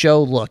makes the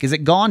show look? Is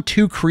it gone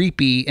too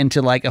creepy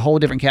into like a whole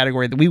different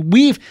category that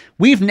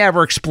we've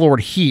never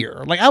explored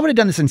here? Like I would have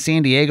done this in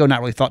San Diego, not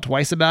really thought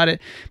twice about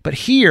it, but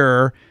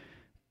here.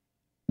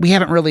 We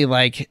haven't really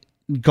like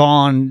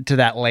gone to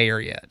that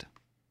layer yet.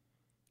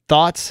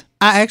 Thoughts?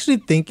 I actually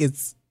think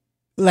it's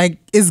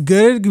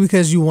good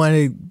because you want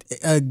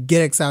to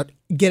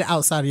get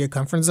outside of your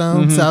comfort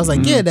zone. So I was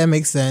like, yeah, that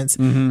makes sense.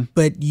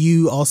 But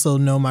you also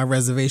know my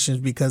reservations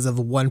because of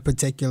one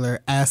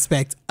particular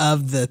aspect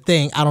of the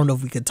thing. I don't know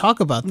if we could talk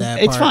about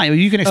that. It's fine.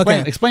 You can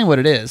explain what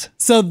it is.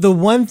 So the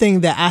one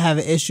thing that I have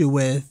an issue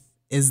with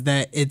is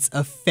that it's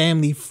a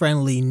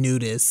family-friendly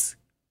nudist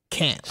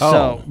camp.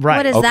 So, right.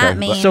 What does that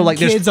mean? So, like,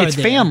 it's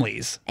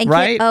families, and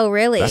right? Oh,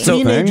 really? That's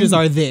teenagers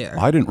are there.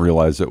 I didn't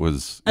realize it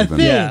was a even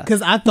thing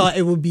because I thought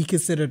it would be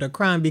considered a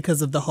crime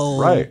because of the whole.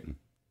 right.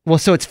 Well,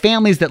 so it's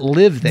families that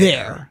live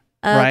there.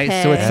 Right,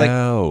 Okay.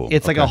 so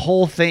it's like a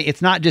whole thing.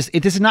 It's not just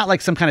this is not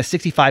like some kind of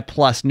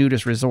 65+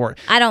 nudist resort.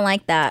 I don't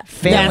like that.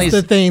 Families,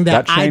 That's the thing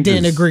that I changes-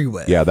 didn't agree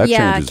with. Yeah, that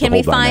changes Can the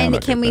we whole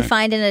dynamic, can I we think.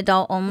 find an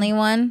adult only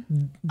one?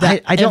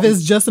 I don't. If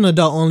it's just an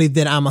adult only,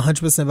 then I'm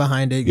 100%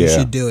 behind it. You Yeah.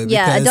 should do it.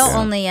 Yeah, because adult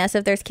only. Yes,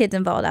 if there's kids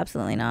involved,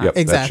 absolutely not. Yep,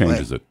 Exactly. that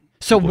changes it.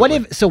 So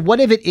completely. what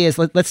if it is?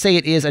 Let's say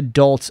it is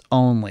adults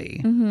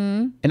only.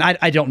 Mm-hmm. And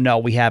I don't know.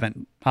 We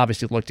haven't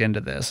obviously looked into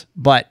this,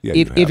 but Yeah,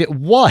 if it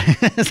was,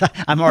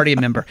 I'm already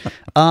a member.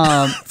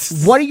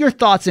 What are your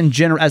thoughts in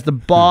general as the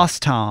boss,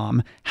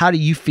 Tom? How do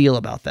you feel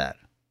about that?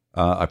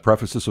 I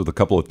preface this with a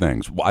couple of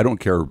things. I don't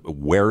care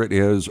where it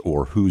is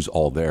or who's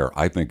all there.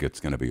 I think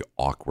it's going to be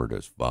awkward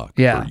as fuck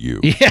for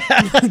you.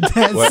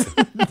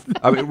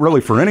 I mean,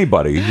 really, for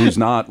anybody who's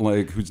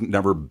who's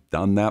never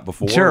done that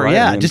before. Sure, right?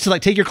 yeah. I mean, just to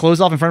like take your clothes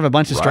off in front of a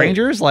bunch of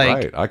strangers,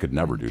 right. I could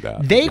never do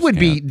that. They would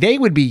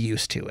be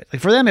used to it. Like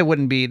for them, it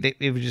wouldn't be.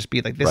 It would just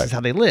be like this is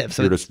how they live.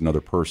 So you're just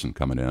another person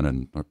coming in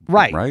and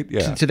right,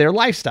 yeah, to their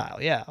lifestyle.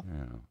 Yeah.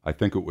 I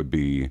think it would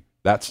be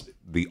that's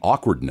the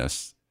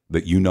awkwardness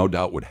that you no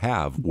doubt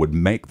would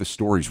make the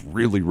stories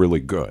really,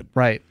 really good.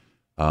 Right.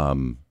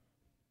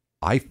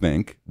 I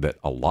think that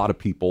a lot of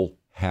people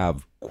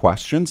have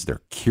questions.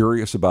 They're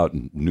curious about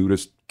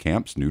nudist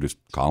camps, nudist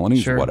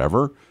colonies,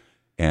 whatever.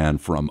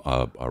 And from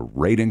a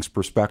ratings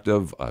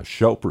perspective, a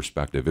show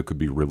perspective, it could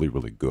be really,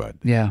 really good.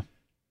 Yeah.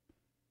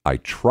 I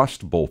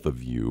trust both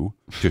of you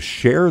to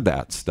share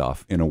that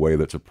stuff in a way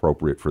that's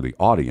appropriate for the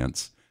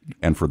audience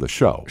and for the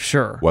show.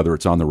 Sure. Whether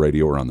it's on the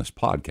radio or on this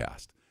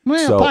podcast.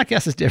 Well,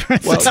 podcast is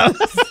different. Well,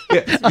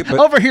 but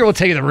over here, we'll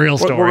tell you the real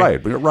story.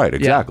 Right,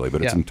 exactly.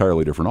 But it's an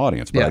entirely different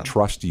audience. But I Yeah.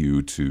 trust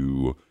you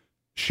to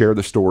share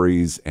the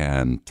stories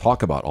and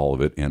talk about all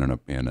of it in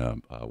a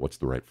what's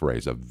the right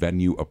phrase? A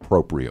venue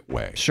appropriate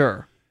way.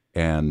 Sure.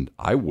 And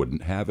I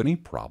wouldn't have any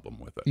problem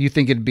with it. You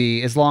think it'd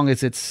be as long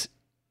as it's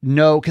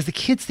because the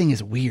kids thing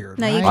is weird.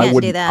 No, right? you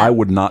can't do that. I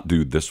would not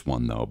do this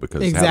one though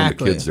because having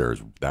the kids there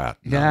is that.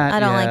 No, That- I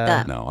don't like yeah.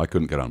 that. no, I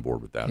couldn't get on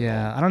board with that.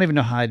 Yeah, I don't even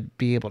know how I'd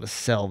be able to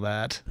sell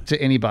that to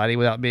anybody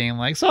without being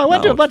like, so I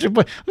went to a bunch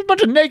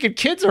of naked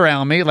kids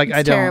around me. Like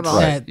I don't. terrible.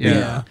 Right. Yeah.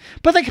 Yeah.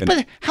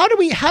 But how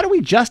do we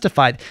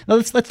justify? Now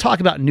let's talk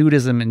about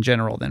nudism in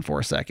general then for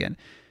a second.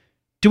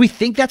 Do we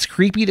think that's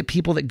creepy that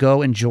people that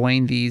go and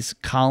join these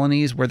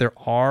colonies where there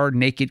are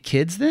naked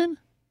kids then?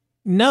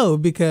 No,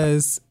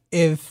 because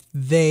if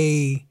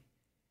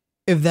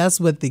that's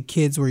what the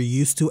kids were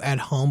used to at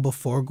home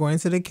before going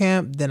to the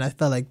camp, then I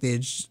felt like they're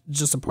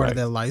just a part of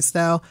their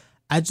lifestyle.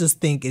 I just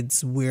think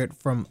it's weird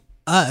from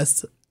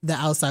us, the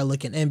outside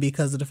looking in,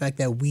 because of the fact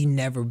that we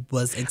never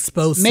was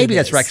exposed Maybe to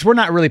that's this. right, because we're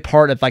not really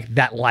part of like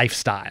that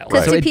lifestyle.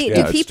 Because So do, it-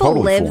 do it's people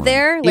totally live foreign.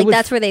 there? Like would-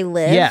 that's where they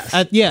live? Yes.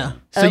 Yeah.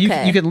 So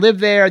Okay. you can live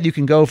there. You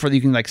can go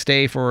you can like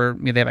stay for.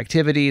 They have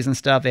activities and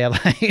stuff. They have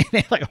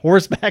like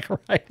horseback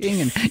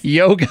riding and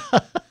yoga.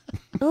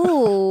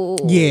 Ooh.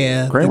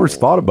 Yeah. Kramer's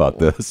thought about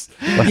this.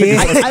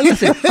 I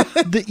listen.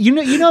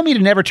 You know me to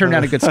never turn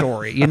down a good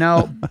story.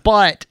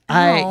 But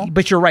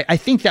but you're right. I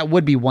think that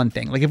would be one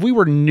thing. Like if we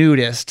were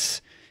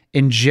nudists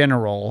in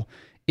general,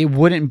 it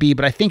wouldn't be.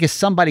 But I think as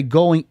somebody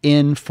going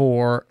in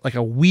for like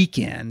a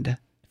weekend.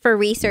 For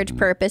research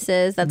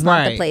purposes, that's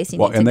not the Right. place you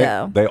Well, need to and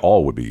go. they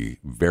all would be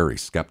very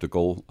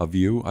skeptical of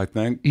you, I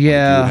think. Like,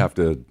 Yeah.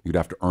 you'd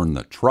have to earn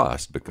the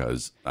trust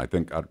because I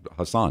think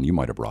Hassan, you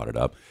might have brought it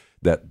up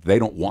that they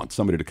don't want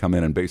somebody to come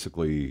in and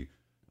basically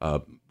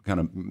kind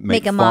of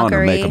make a fun mockery.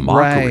 or make a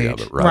mockery Right.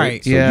 of it, right?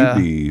 Right. So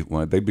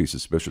Yeah. they'd be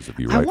suspicious of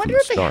you I right wonder from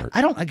if the start.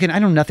 I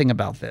know nothing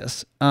about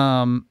this.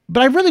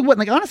 But I really wouldn't.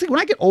 Like honestly, when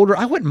I get older,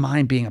 I wouldn't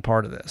mind being a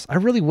part of this. I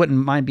really wouldn't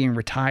mind being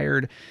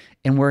retired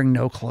and wearing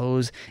no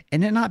clothes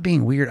and it not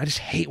being weird. I just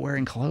hate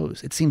wearing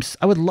clothes. It seems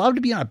I would love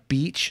to be on a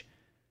beach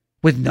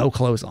with no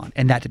clothes on,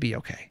 and that to be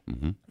okay.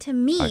 Mm-hmm. To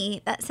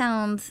me, that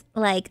sounds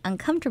like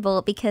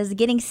uncomfortable because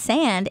getting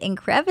sand in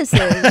crevices.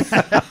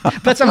 That's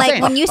what I'm like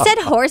saying. when you said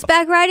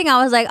horseback riding,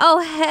 I was like, oh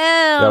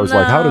hell. I was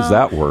like, how does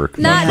that work?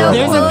 Not Not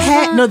There's sure. a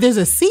pad. No, there's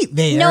a seat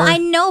there. No, I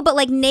know, but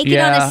like naked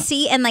on Yeah. a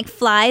seat and like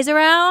flies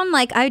around,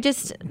 like I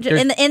just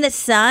in the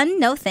sun.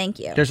 No, thank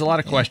you. There's a lot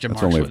of question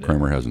That's marks. only if with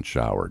Kramer hasn't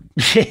showered.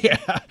 it.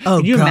 Yeah. Oh,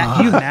 can you God.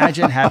 can you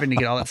imagine having to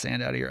get all that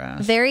sand out of your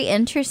ass? Very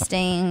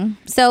interesting.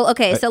 So,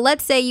 okay, so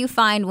let's say you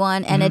find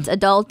one and it's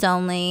adult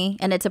only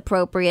and it's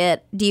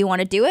appropriate. Do you want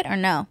to do it or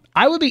no?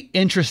 I would be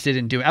interested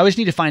in doing. I just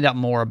need to find out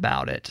more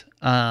about it.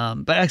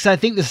 But I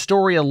think the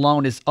story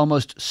alone is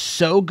almost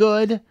so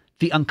good.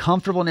 The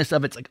uncomfortableness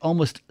of it's like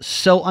almost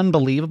so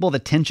unbelievable. The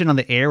tension on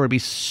the air would be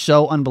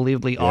so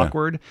unbelievably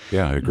awkward.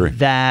 Yeah, I agree.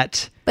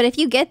 That But if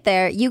you get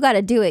there, you got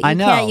to do it. You I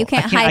know. You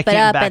can't I hype can't it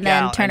up back and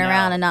then out. turn I know.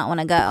 around and not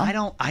want to go.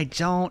 I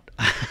don't.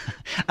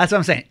 That's what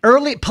I'm saying.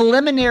 Early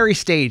preliminary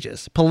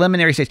stages,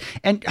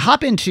 and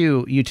hop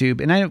into YouTube.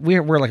 And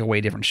we're like a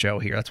way different show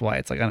here. That's why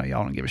it's like I know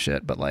y'all don't give a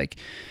shit, but like.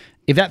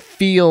 If that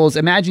feels,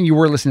 imagine you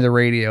were listening to the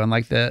radio and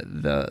like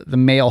the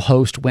male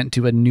host went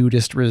to a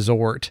nudist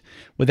resort.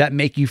 Would that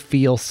make you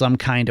feel some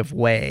kind of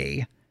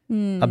way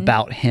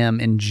about him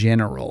in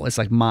general? It's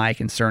like my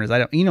concern is I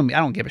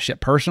don't give a shit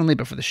personally,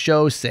 but for the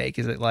show's sake,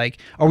 is it like,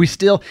 are we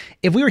still,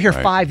 if we were here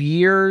 5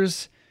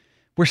 years,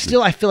 we're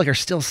still, I feel like are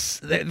still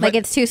like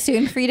it's too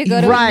soon for you to go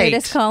to a Right.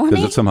 nudist colony?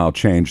 Does it somehow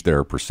change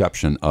their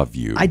perception of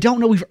you? I don't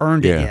know we've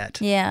earned it yet.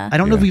 Yeah. I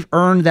don't know if we've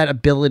earned that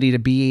ability to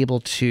be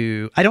able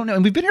to, I don't know.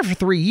 And we've been here for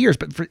 3 years,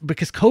 but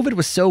because COVID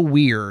was so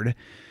weird,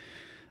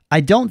 I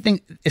don't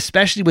think,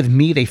 especially with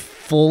me, they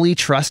fully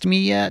trust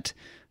me yet.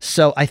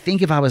 So I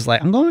think if I was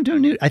like, I'm going to do a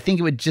nude, I think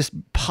it would just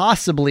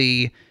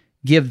possibly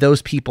give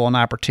those people an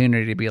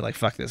opportunity to be like,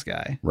 fuck this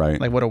guy. Right.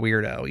 Like, what a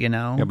weirdo, you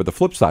know? Yeah, but the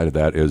flip side of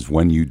that is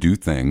when you do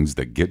things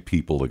that get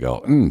people to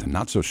go, I'm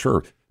not so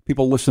sure,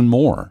 people listen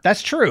more.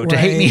 That's true. To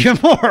hate me even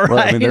more, right?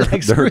 Right. I mean, Like,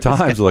 there screw are this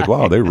times guy. like,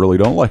 wow, they really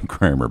don't like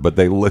Kramer, but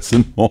they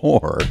listen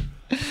more.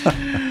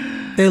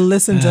 They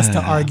listen just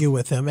to argue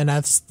with him, and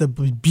that's the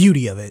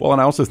beauty of it. Well, and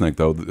I also think,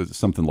 though, that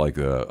something like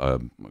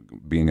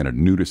being in a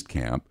nudist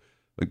camp,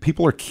 like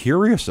people are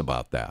curious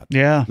about that.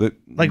 Yeah. That,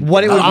 Like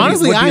what it would,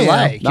 Honestly, would I be am.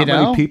 like, not you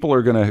know? many people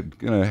are gonna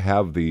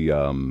have the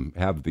Balls?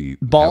 Have the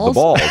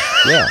balls.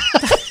 Yeah.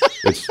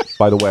 It's,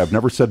 by the way, I've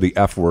never said the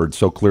F word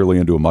so clearly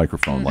into a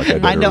microphone like I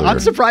did I know. earlier. I'm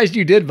surprised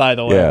you did, by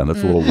the way. Yeah,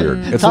 that's a little weird.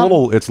 It's Tom-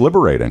 it's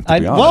liberating, to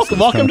be honest. It's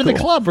Welcome to kinda the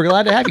cool. club. We're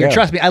glad to have you. Yeah.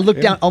 Trust me, I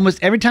look down almost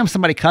every time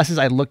somebody cusses.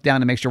 I look down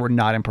to make sure we're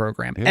not in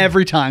program.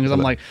 Every time, because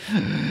I'm like,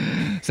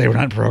 say we're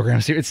not in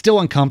program. See, it's still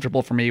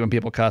uncomfortable for me when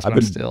people cuss, but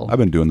I've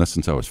been doing this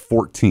since I was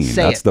 14.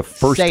 Say That's it. the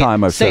first Say it.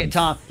 time I've Say said it,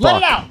 Tom. Fuck, Let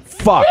it out.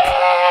 Fuck.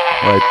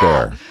 Right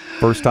there.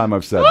 First time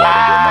I've said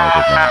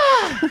that into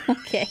a microphone.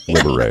 Okay.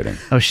 Liberating.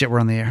 Oh shit, we're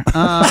on the air.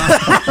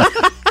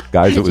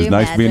 Guys, it Could was you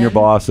nice being your imagine?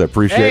 boss. I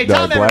appreciate Hey,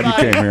 that. Tom, Glad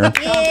you everybody. came here.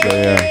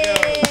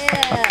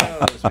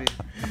 Yeah.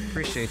 We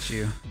appreciate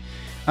you.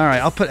 All right,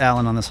 I'll put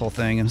Alan on this whole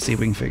thing and see if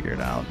we can figure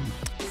it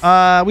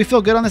out. We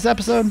feel good on this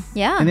episode?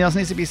 Yeah. Anything else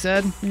needs to be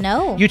said?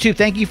 No. YouTube,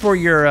 thank you for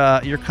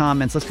your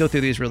comments. Let's go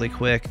through these really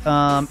quick.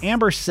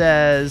 Amber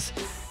says,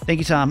 thank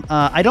you, Tom.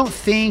 I don't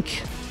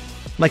think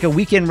like a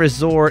weekend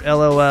resort,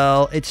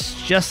 LOL.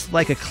 It's just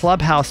like a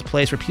clubhouse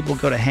place where people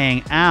go to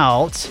hang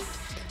out.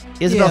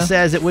 Isabel Yeah.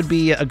 says it would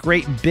be a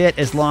great bit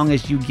as long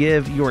as you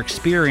give your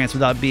experience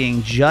without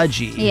being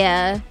judgy.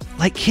 Yeah.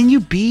 Like, can you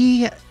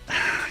be...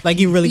 Like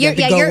you really get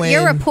to go in.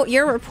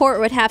 Your report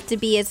would have to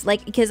be as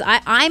like, because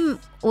I'm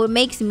what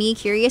makes me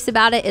curious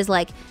about it is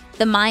like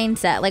the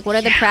mindset, like what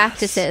are the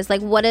practices,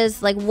 like what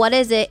is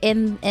it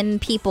in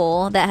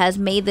people that has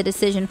made the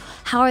decision,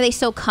 how are they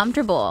so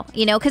comfortable,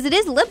 you know, because it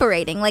is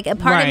liberating. Like a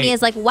part of me Right.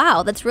 is like,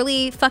 wow, that's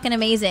really fucking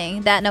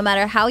amazing that no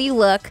matter how you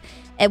look,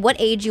 at what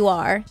age you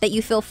are, that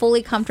you feel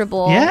fully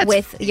comfortable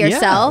with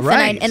yourself.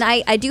 right. And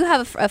I do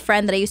have a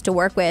friend that I used to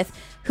work with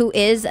who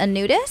is a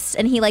nudist,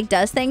 and he like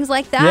does things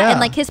like that. Yeah. And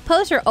like his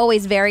posts are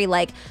always very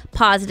like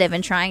positive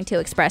and trying to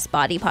express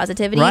body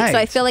positivity. Right. So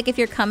I feel like if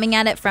you're coming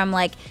at it from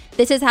like,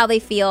 this is how they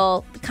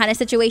feel kind of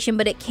situation,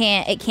 but it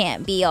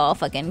can't be all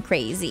fucking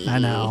crazy. I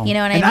know. You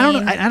know what And I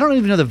mean? I don't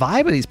even know the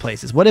vibe of these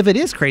places. What if it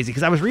is crazy?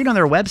 Because I was reading on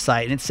their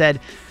website and it said,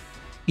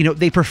 you know,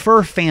 they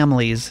prefer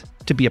families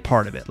to be a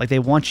part of it. Like they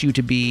want you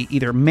to be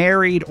either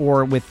married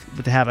or with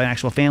to have an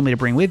actual family to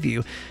bring with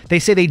you. They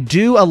say they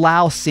do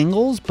allow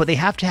singles, but they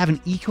have to have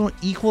an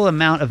equal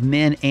amount of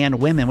men and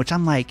women, which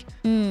I'm like,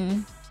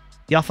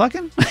 y'all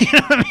fucking? You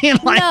know what I mean?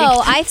 Like,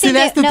 no, I think See,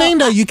 that's the thing,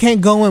 though. You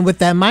can't go in with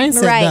that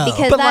mindset, Right, though.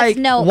 because but that's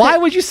like, why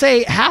would you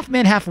say half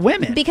men, half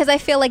women? because I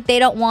feel like they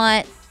don't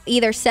want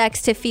either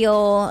sex to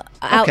feel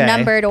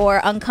outnumbered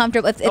or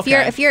uncomfortable.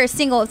 If you're a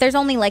single, if there's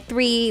only like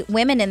 3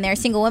 women in there,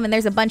 single women,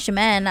 there's a bunch of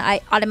men, I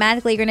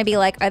automatically going to be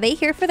like, are they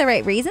here for the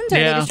right reasons, or are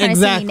they just trying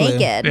to see me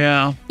naked?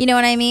 Yeah, You know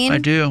what I mean? I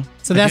do.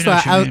 So that's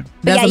why But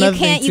that's yeah, you another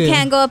can't thing, you too.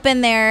 can't go up in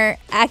there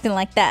acting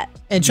like that.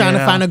 And trying to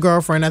Yeah. find a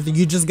girlfriend after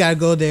you just got to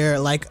go there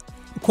like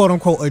quote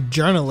unquote a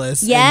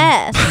journalist.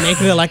 Yes. And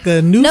making it like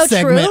a news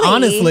segment, truly,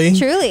 honestly.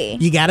 Truly.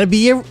 You got to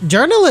be a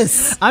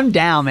journalist. I'm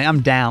down, man.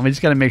 I'm down. We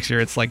just got to make sure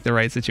it's like the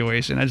right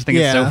situation. I just think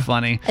it's so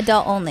funny.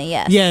 Adult only,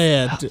 yes.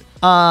 Yeah.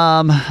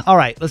 All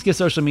right, let's get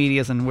social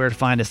medias and where to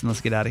find us, and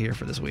let's get out of here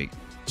for this week.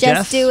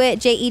 Just do it,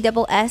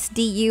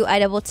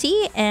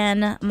 JESSDUITT,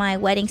 and my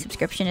wedding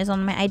subscription is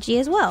on my IG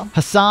as well.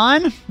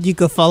 Hassan? You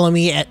can follow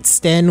me at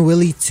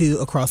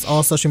StanWilly2 across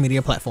all social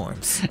media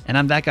platforms. And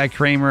I'm that guy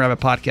Kramer. I have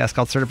a podcast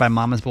called Certified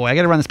Mama's Boy. I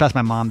got to run this past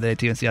my mom today,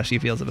 too, and see how she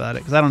feels about it.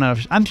 Because I don't know.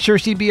 I'm sure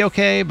she'd be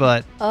okay,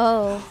 but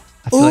I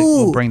feel like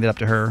we'll bring that up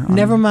to her.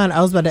 Never mind.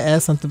 I was about to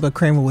add something, but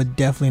Kramer would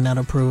definitely not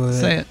approve of it.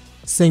 Say it.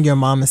 Send your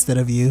mom instead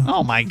of you.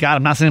 Oh my God!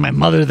 I'm not sending my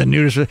mother to the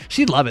nudist.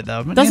 She'd love it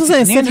though. That's what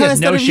I'm saying. Send her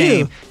instead of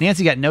you.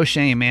 Nancy got no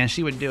shame, man.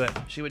 She would do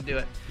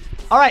it.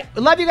 All right,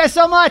 we love you guys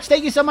so much.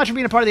 Thank you so much for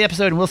being a part of the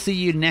episode, and we'll see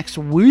you next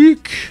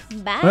week.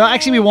 Bye. Well,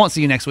 actually, we won't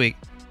see you next week.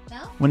 No.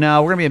 Well,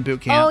 no, we're gonna be in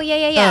boot camp. Oh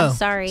yeah. Oh.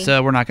 Sorry.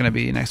 So we're not gonna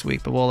be next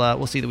week, but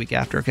we'll see you the week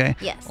after. Okay.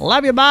 Yes.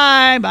 Love you.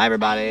 Bye. Bye,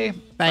 everybody.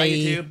 Bye.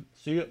 YouTube.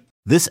 See you.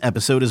 This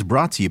episode is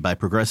brought to you by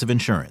Progressive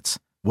Insurance.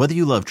 Whether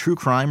you love true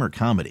crime or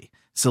comedy,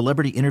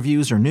 celebrity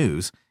interviews or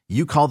news,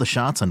 you call the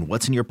shots on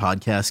what's in your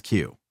podcast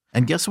queue.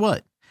 And guess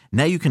what?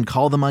 Now you can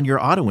call them on your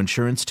auto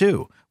insurance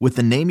too with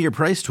the Name Your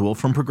Price tool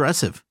from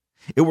Progressive.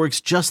 It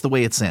works just the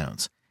way it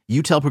sounds.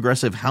 You tell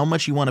Progressive how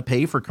much you want to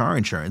pay for car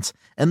insurance,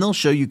 and they'll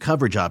show you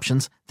coverage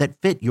options that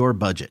fit your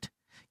budget.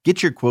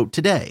 Get your quote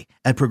today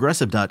at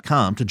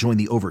Progressive.com to join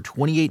the over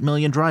 28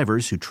 million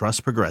drivers who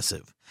trust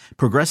Progressive.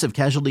 Progressive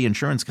Casualty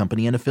Insurance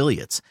Company and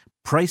Affiliates.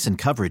 Price and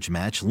coverage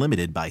match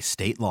limited by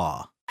state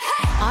law.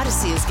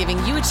 Odyssey is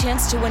giving you a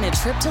chance to win a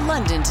trip to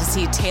London to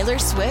see Taylor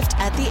Swift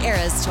at the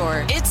Eras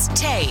Tour. It's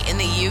Tay in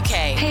the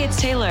UK. Hey,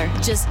 it's Taylor.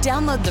 Just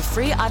download the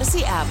free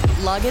Odyssey app,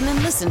 log in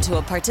and listen to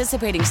a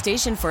participating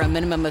station for a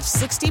minimum of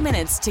 60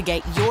 minutes to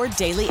get your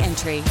daily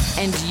entry.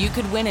 And you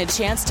could win a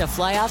chance to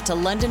fly off to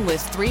London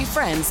with 3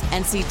 friends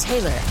and see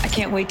Taylor. I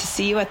can't wait to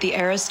see you at the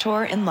Eras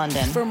Tour in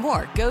London. For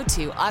more, go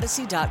to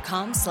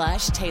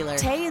odyssey.com/Taylor.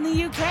 Tay in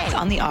the UK.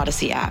 On the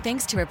Odyssey app.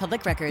 Thanks to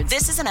Republic Records.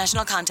 This is a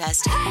national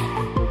contest.